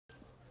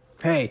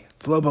Hey,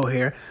 Flobo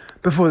here.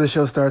 Before the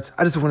show starts,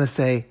 I just want to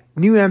say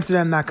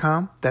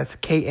newamsterdam.com, that's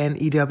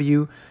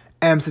KNEW,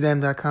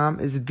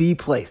 Amsterdam.com, is the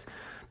place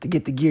to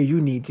get the gear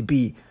you need to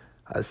be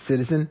a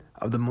citizen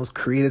of the most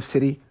creative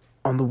city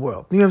on the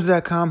world.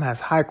 newamsterdam.com has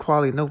high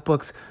quality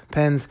notebooks,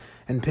 pens,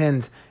 and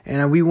pins,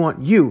 and we want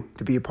you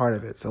to be a part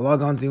of it. So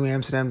log on to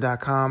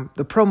newamsterdam.com.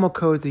 The promo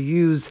code to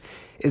use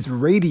is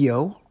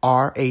RADIO,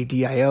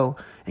 RADIO,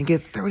 and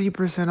get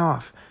 30%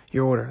 off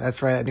your order.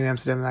 That's right, at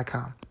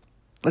newamsterdam.com.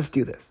 Let's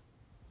do this.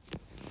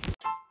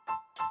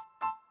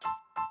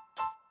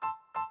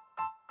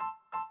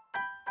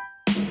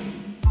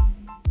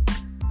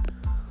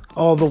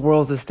 All the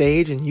world's a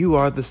stage, and you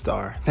are the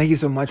star. Thank you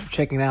so much for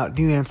checking out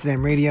New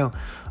Amsterdam Radio.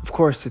 Of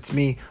course, it's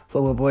me,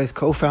 Flobo Boys,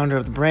 co-founder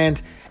of the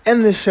brand,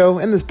 and this show,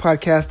 and this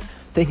podcast.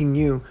 Thanking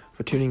you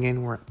for tuning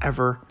in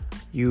wherever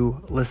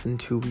you listen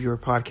to your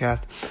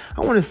podcast.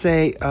 I want to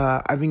say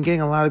I've been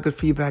getting a lot of good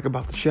feedback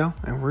about the show,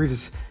 and we're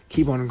just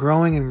keep on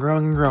growing and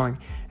growing and growing.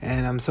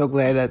 And I'm so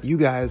glad that you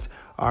guys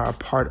are a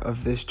part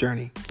of this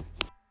journey.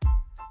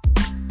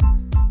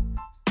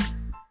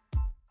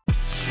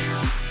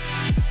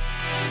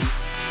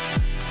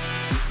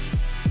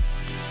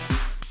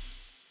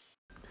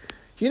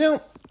 You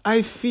know,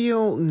 I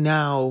feel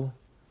now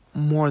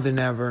more than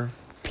ever,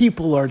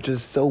 people are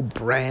just so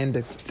brand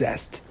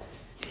obsessed,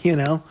 you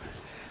know?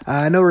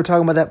 I know we were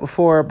talking about that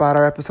before about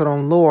our episode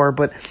on lore,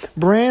 but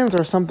brands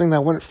are something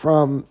that went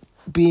from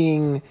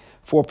being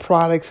for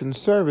products and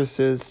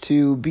services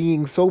to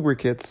being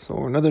sobriquets,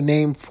 or another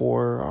name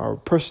for our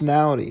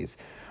personalities,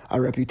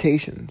 our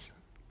reputations.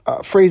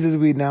 Phrases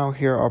we now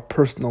hear are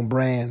personal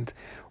brand,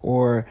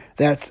 or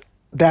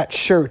that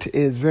shirt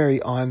is very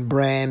on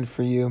brand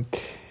for you.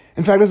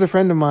 In fact, there's a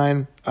friend of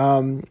mine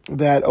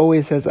that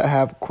always says I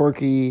have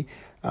quirky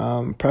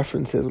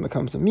preferences when it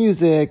comes to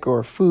music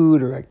or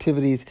food or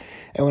activities.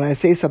 And when I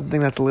say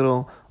something that's a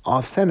little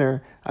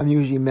off-center, I'm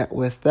usually met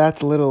with,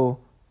 that's a little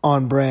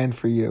on brand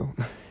for you.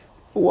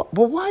 But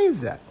why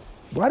is that?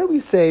 Why do we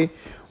say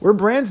we're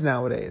brands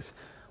nowadays?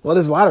 Well,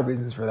 there's a lot of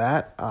reasons for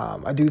that.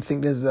 I do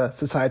think there's a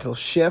societal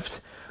shift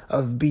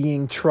of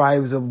being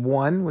tribes of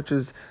one, which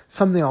is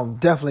something I'll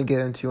definitely get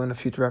into in a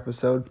future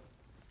episode.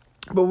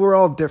 But we're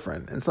all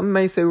different, and some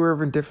may say we're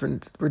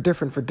different for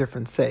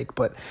different sake,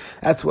 but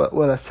that's what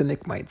a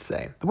cynic might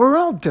say. We're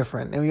all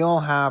different, and we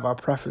all have our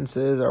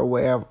preferences, our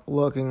way of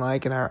looking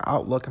like, and our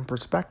outlook and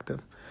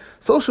perspective.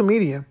 Social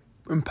media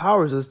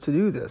empowers us to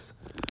do this.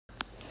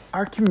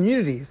 Our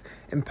communities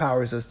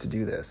empowers us to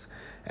do this.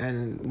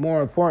 And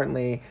more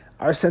importantly,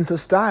 our sense of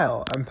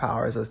style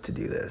empowers us to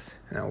do this.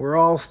 You know, we're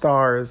all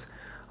stars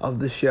of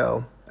the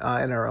show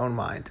in our own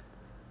mind.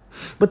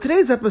 But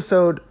today's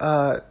episode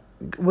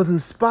was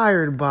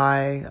inspired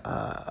by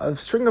a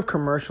string of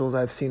commercials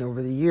I've seen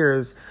over the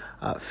years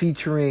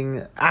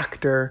featuring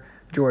actor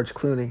George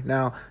Clooney.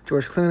 Now,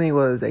 George Clooney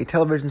was a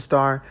television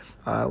star,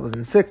 was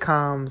in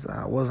sitcoms,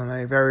 was on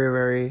a very,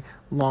 very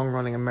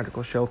long-running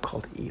medical show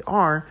called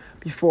ER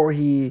before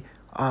he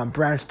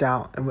branched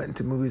out and went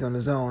into movies on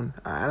his own.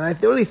 And I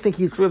really think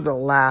he's sort of the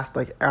last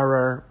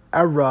era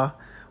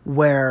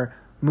where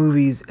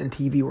movies and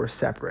TV were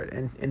separate,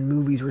 and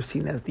movies were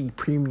seen as the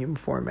premium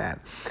format.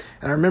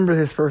 And I remember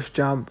his first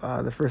jump,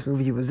 the first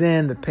movie he was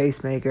in, The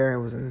Pacemaker.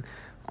 It was in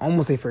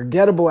almost a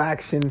forgettable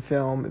action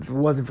film if it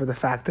wasn't for the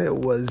fact that it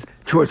was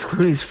George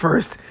Clooney's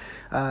first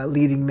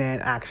leading man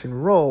action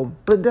role.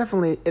 But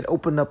definitely it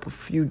opened up a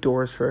few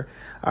doors for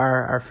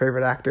our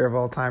favorite actor of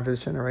all time for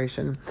this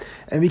generation,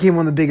 and became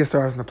one of the biggest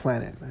stars on the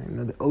planet. You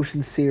know, the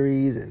Ocean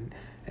series and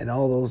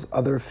all those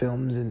other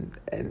films, and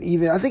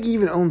even, I think he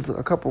even owns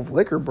a couple of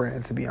liquor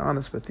brands, to be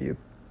honest with you.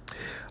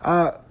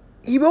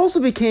 He also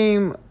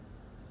became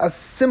a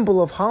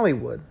symbol of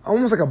Hollywood,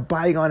 almost like a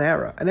bygone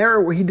era, an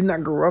era where he did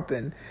not grow up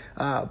in,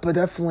 but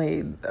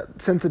definitely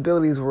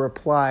sensibilities were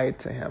applied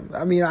to him.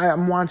 I mean,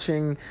 I'm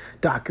watching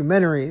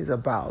documentaries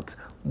about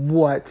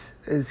what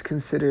is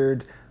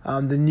considered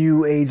the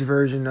new age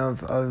version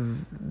of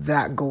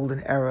that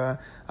golden era.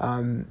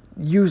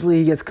 Usually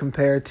he gets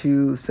compared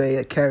to, say,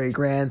 a Cary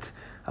Grant,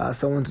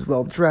 someone who's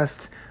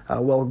well-dressed,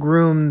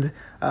 well-groomed,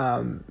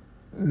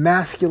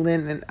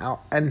 masculine,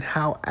 and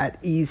how at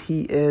ease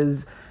he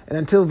is. And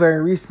until very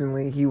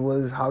recently, he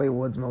was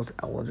Hollywood's most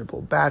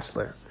eligible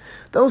bachelor.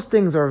 Those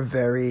things are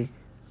very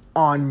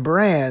on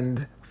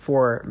brand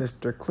for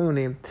Mr.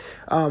 Clooney.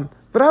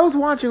 But I was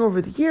watching over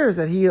the years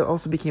that he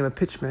also became a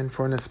pitchman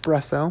for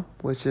Nespresso,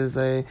 which is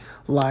a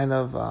line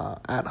of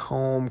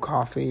at-home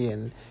coffee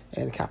and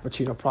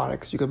cappuccino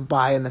products. You can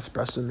buy an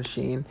espresso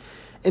machine.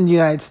 In the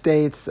United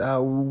States,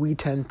 we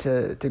tend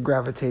to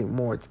gravitate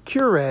more to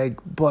Keurig,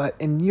 but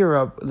in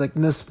Europe, like,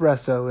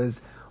 Nespresso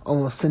is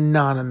almost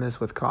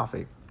synonymous with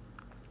coffee.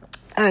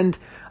 And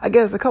I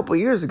guess a couple of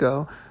years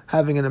ago,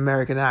 having an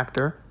American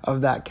actor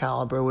of that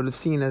caliber would have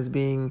seen as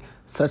being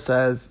such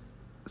as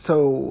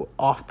so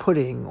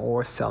off-putting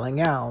or selling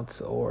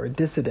out or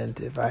dissident,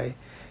 if I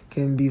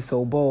can be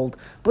so bold.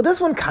 But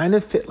this one kind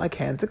of fit like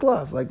hand to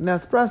glove. Like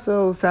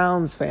Nespresso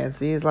sounds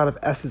fancy. There's a lot of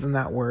S's in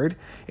that word.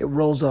 It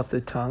rolls off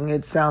the tongue.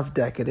 It sounds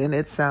decadent.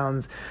 It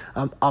sounds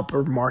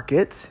upper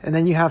market. And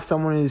then you have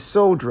someone who's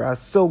so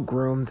dressed, so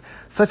groomed,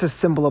 such a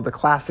symbol of the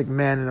classic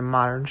man in a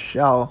modern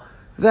shell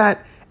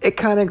that it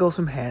kind of goes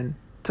from hand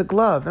to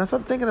glove. And I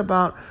started thinking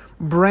about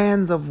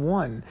brands of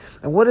one.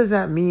 And what does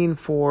that mean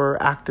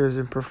for actors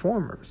and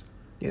performers?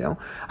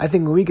 I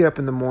think when we get up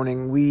in the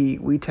morning,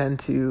 we tend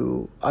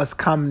to, us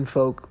common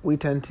folk, we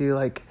tend to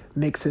like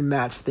mix and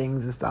match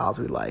things and styles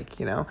we like.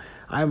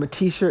 I'm a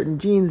t-shirt and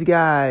jeans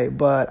guy,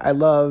 but I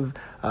love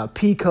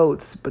pea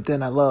coats, but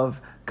then I love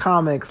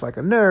comics like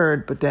a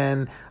nerd, but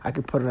then I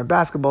could put on a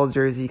basketball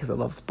jersey because I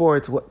love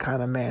sports. What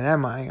kind of man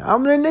am I?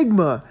 I'm an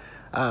enigma.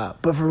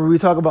 But when we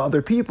talk about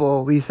other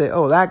people, we say,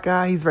 oh, that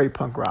guy, he's very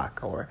punk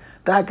rock, or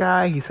that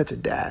guy, he's such a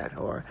dad,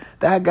 or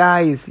that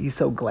guy, he's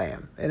so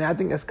glam. And I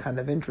think that's kind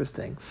of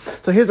interesting.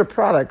 So here's a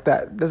product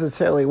that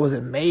necessarily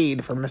wasn't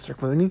made for Mr.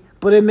 Clooney,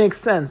 but it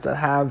makes sense to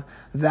have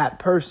that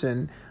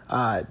person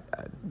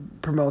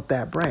promote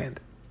that brand.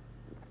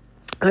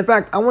 And in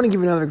fact, I want to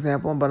give you another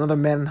example about another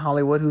man in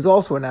Hollywood who's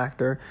also an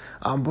actor,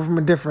 but from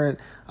a different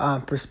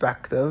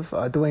perspective.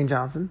 Dwayne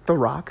Johnson, The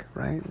Rock,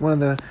 right? One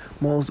of the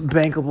most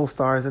bankable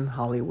stars in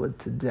Hollywood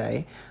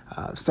today.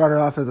 Started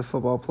off as a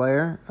football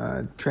player,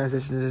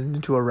 transitioned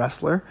into a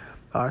wrestler,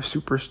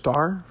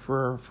 superstar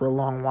for a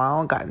long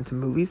while, got into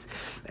movies,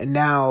 and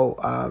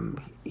now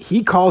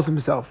he calls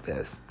himself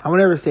this. I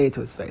won't ever say it to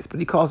his face, but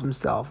he calls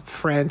himself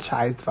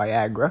franchised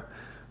Viagra.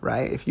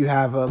 Right? If you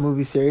have a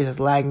movie series that's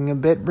lagging a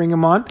bit, bring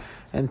him on,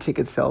 and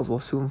ticket sales will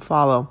soon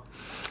follow.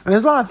 And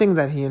there's a lot of things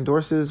that he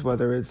endorses,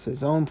 whether it's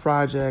his own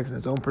projects and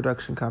his own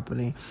production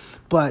company.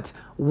 But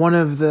one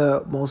of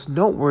the most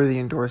noteworthy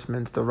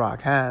endorsements The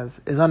Rock has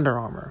is Under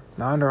Armour.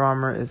 Now, Under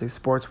Armour is a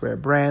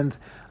sportswear brand.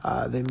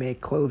 They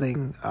make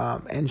clothing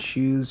and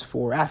shoes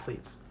for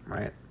athletes,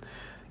 right?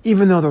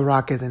 Even though The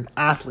Rock is an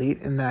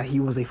athlete in that he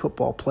was a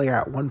football player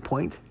at one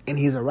point and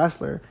he's a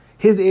wrestler,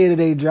 his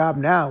day-to-day job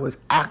now is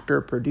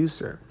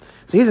actor-producer.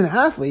 So he's an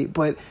athlete,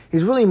 but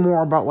he's really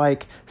more about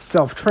like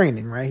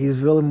self-training, right? He's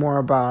really more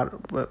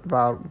about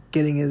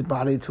getting his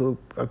body to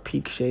a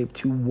peak shape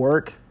to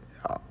work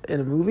in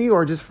a movie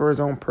or just for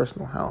his own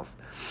personal health.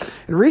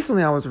 And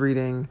recently I was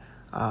reading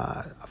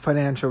a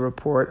financial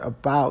report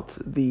about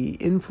the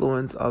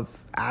influence of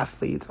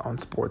athletes on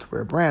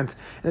sportswear brands.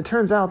 And it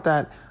turns out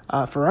that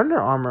for Under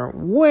Armour,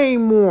 way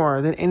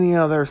more than any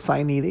other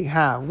signee they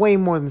have, way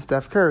more than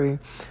Steph Curry,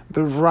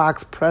 The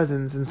Rock's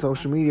presence and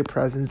social media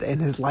presence and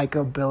his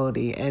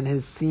likability and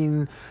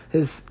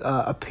his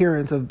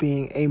appearance of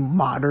being a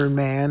modern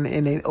man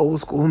in an old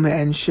school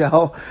man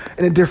shell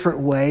in a different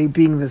way,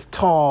 being this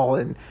tall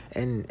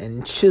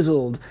and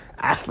chiseled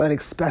athletic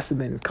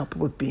specimen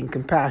coupled with being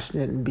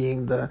compassionate and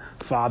being the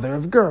father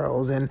of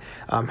girls and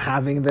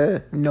having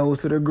the nose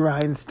to the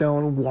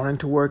grindstone, wanting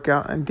to work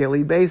out on a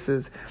daily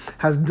basis,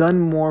 has done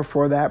more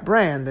for that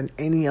brand than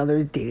any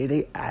other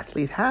day-to-day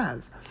athlete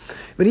has.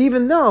 But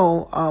even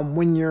though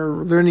when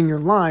you're learning your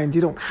lines,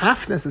 you don't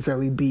have to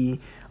necessarily be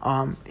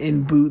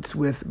in boots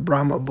with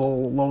Brahma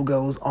Bull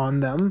logos on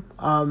them,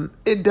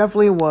 it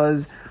definitely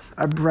was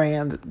a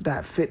brand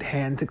that fit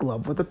hand to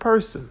glove with the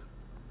person.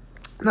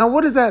 Now,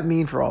 what does that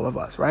mean for all of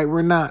us, right?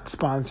 We're not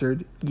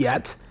sponsored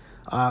yet.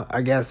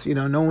 I guess,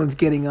 no one's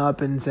getting up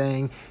and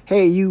saying,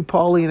 hey, you,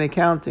 Paulie in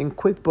accounting,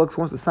 QuickBooks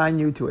wants to sign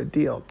you to a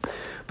deal.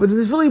 But it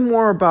was really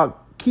more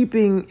about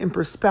keeping in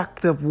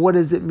perspective, what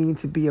does it mean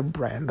to be a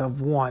brand of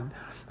one?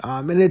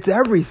 And it's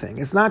everything.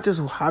 It's not just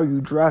how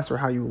you dress or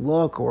how you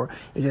look or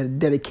your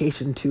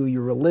dedication to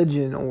your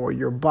religion or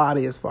your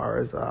body as far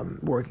as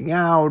working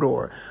out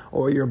or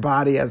your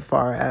body as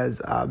far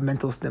as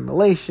mental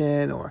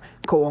stimulation or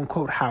quote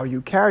unquote how you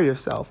carry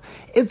yourself.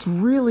 It's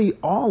really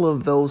all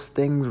of those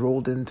things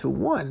rolled into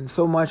one.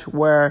 So much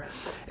where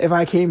if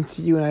I came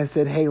to you and I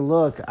said, hey,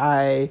 look,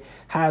 I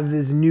have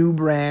this new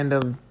brand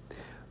of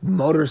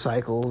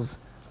motorcycles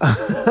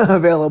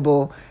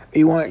available.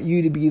 We want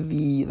you to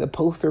be the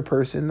poster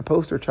person, the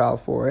poster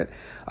child for it.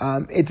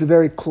 It's a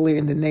very clear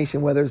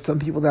indication whether some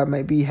people that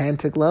might be hand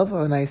to glove,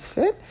 a nice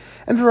fit,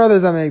 and for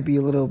others that might be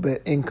a little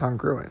bit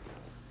incongruent.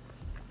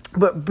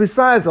 But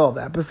besides all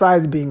that,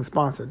 besides being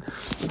sponsored,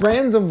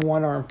 brands of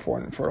one are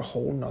important for a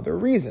whole nother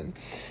reason.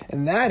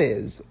 And that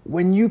is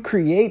when you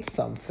create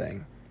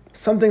something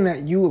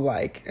that you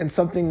like and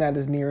something that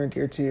is near and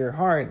dear to your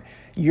heart,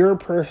 your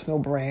personal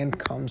brand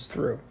comes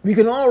through. We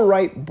can all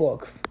write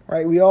books,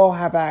 right? We all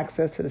have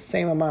access to the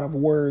same amount of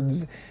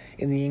words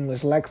in the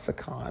English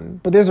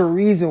lexicon. But there's a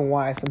reason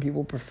why some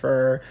people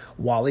prefer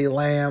Wally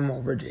Lamb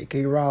over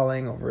J.K.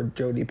 Rowling, over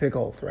Jodi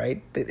Picoult,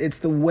 right? It's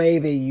the way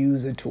they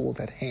use the tools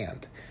at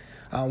hand.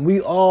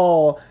 We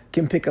all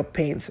can pick up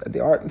paints at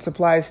the art and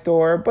supply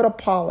store, but a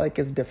Pollock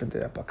is different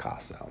than a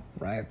Picasso,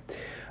 right?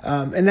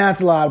 And that's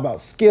a lot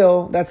about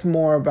skill. That's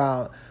more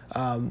about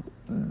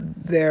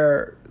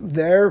their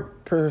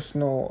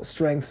personal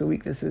strengths and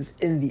weaknesses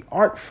in the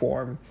art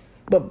form.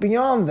 But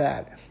beyond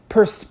that,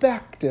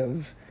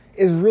 perspective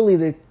is really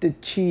the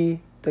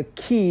key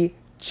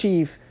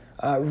chief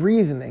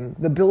reasoning,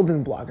 the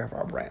building block of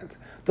our brands.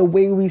 The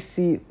way we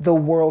see the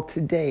world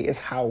today is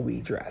how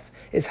we dress,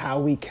 is how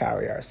we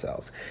carry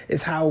ourselves,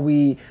 is how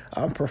we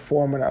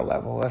perform at our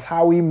level, is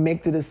how we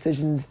make the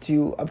decisions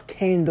to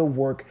obtain the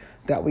work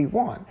that we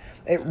want.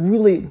 It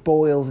really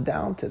boils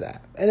down to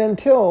that. And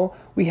until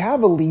we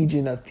have a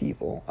legion of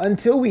people,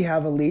 until we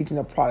have a legion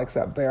of products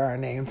that bear our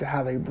name to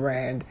have a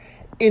brand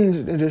in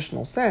a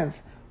traditional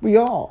sense, we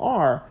all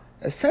are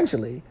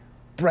essentially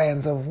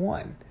brands of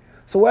one.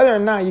 So whether or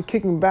not you're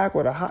kicking back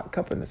with a hot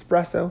cup of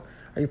Nespresso,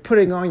 or you're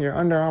putting on your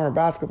Under Armour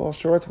basketball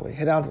shorts while you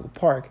head out to the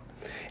park,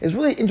 it's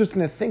really interesting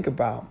to think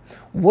about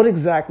what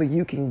exactly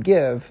you can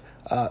give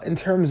in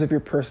terms of your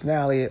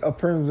personality, in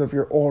terms of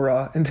your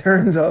aura, in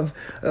terms of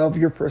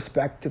your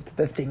perspective to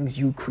the things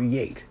you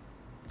create.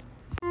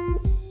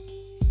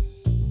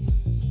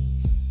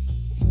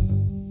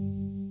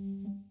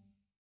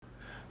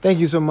 Thank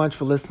you so much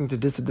for listening to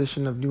this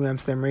edition of New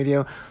Amsterdam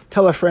Radio.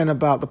 Tell a friend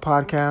about the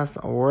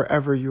podcast or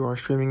wherever you are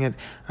streaming it.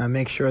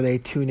 Make sure they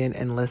tune in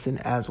and listen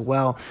as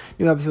well.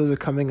 New episodes are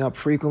coming up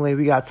frequently.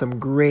 We got some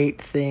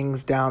great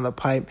things down the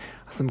pipe,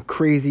 some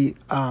crazy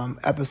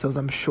episodes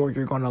I'm sure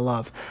you're going to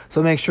love.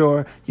 So make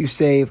sure you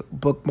save,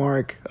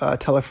 bookmark,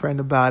 tell a friend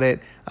about it.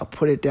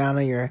 Put it down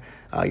on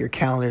your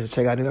calendar to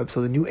check out new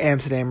episodes of New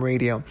Amsterdam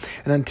Radio.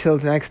 And until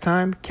next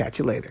time, catch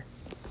you later.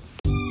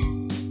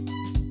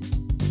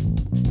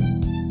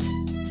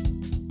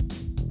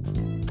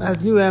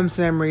 As New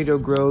Amsterdam Radio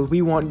grows,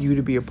 we want you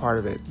to be a part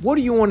of it. What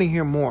do you want to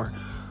hear more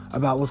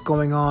about what's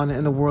going on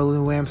in the world of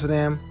New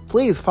Amsterdam?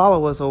 Please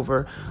follow us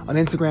over on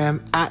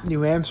Instagram at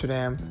New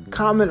Amsterdam.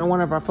 Comment on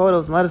one of our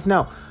photos and let us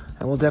know.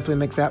 And we'll definitely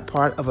make that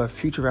part of a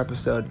future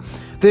episode.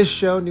 This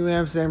show, New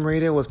Amsterdam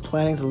Radio, was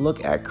planning to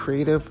look at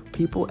creative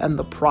people and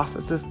the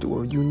processes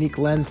through a unique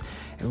lens,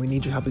 and we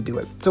need your help to do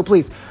it. So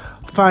please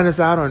find us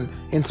out on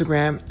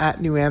Instagram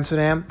at New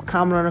Amsterdam.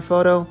 Comment on a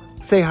photo,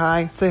 say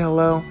hi, say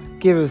hello.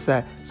 Give us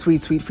that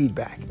sweet, sweet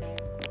feedback.